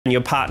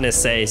your partner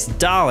says,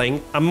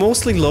 "Darling, I'm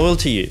mostly loyal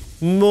to you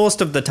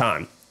most of the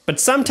time, but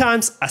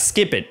sometimes I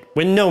skip it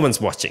when no one's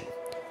watching."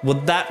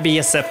 Would that be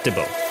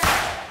acceptable?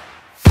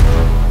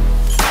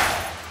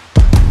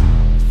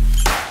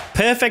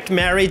 Perfect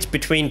marriage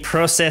between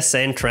process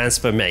and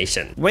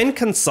transformation. When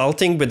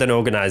consulting with an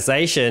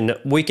organization,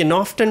 we can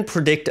often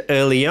predict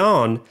early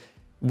on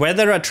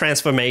whether a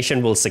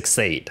transformation will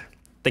succeed.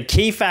 The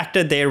key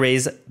factor there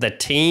is the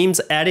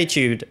team's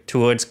attitude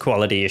towards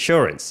quality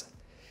assurance.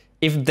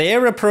 If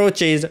their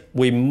approach is,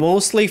 "We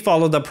mostly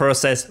follow the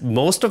process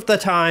most of the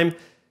time,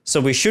 so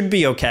we should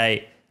be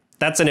okay,"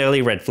 that's an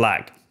early red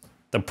flag.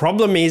 The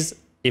problem is,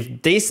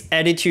 if this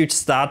attitude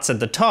starts at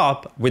the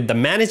top with the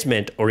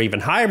management or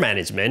even higher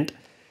management,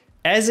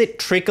 as it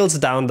trickles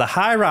down the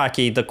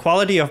hierarchy, the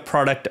quality of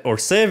product or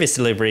service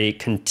delivery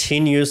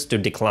continues to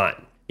decline.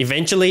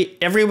 Eventually,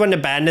 everyone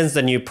abandons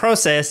the new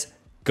process,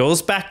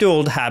 goes back to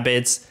old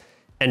habits,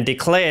 and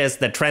declares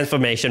that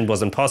transformation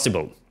wasn't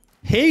possible.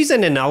 Here's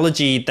an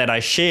analogy that I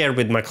share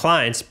with my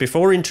clients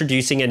before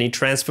introducing any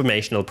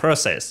transformational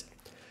process.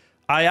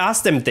 I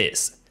ask them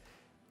this: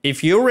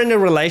 if you're in a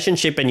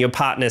relationship and your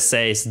partner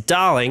says,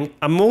 "Darling,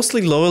 I'm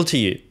mostly loyal to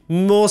you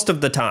most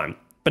of the time,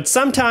 but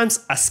sometimes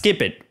I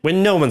skip it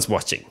when no one's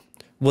watching,"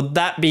 would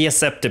that be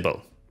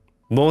acceptable?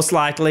 Most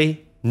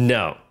likely,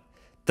 no.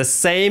 The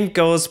same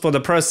goes for the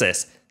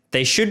process.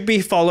 They should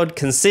be followed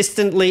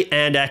consistently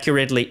and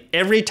accurately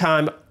every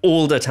time,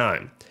 all the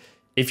time.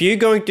 If you're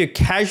going to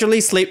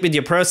casually sleep with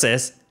your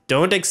process,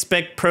 don't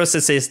expect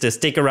processes to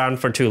stick around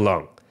for too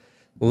long.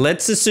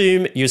 Let's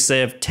assume you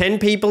serve 10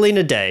 people in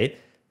a day.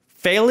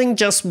 Failing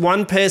just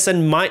one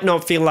person might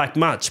not feel like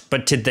much,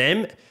 but to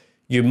them,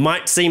 you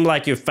might seem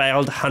like you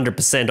failed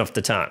 100% of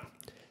the time.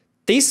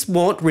 This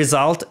won't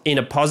result in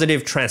a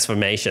positive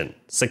transformation.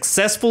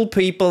 Successful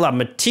people are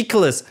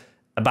meticulous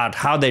about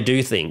how they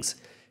do things.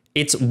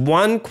 It's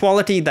one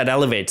quality that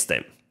elevates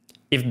them.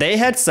 If they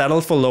had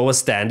settled for lower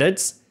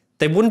standards,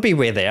 they wouldn't be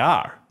where they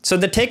are. So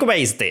the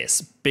takeaway is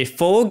this: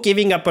 before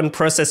giving up on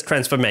process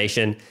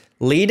transformation,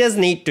 leaders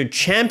need to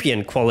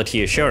champion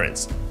quality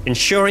assurance,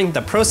 ensuring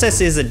the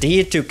process is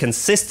adhered to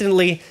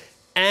consistently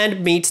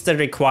and meets the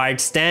required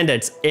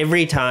standards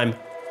every time,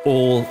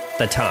 all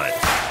the time.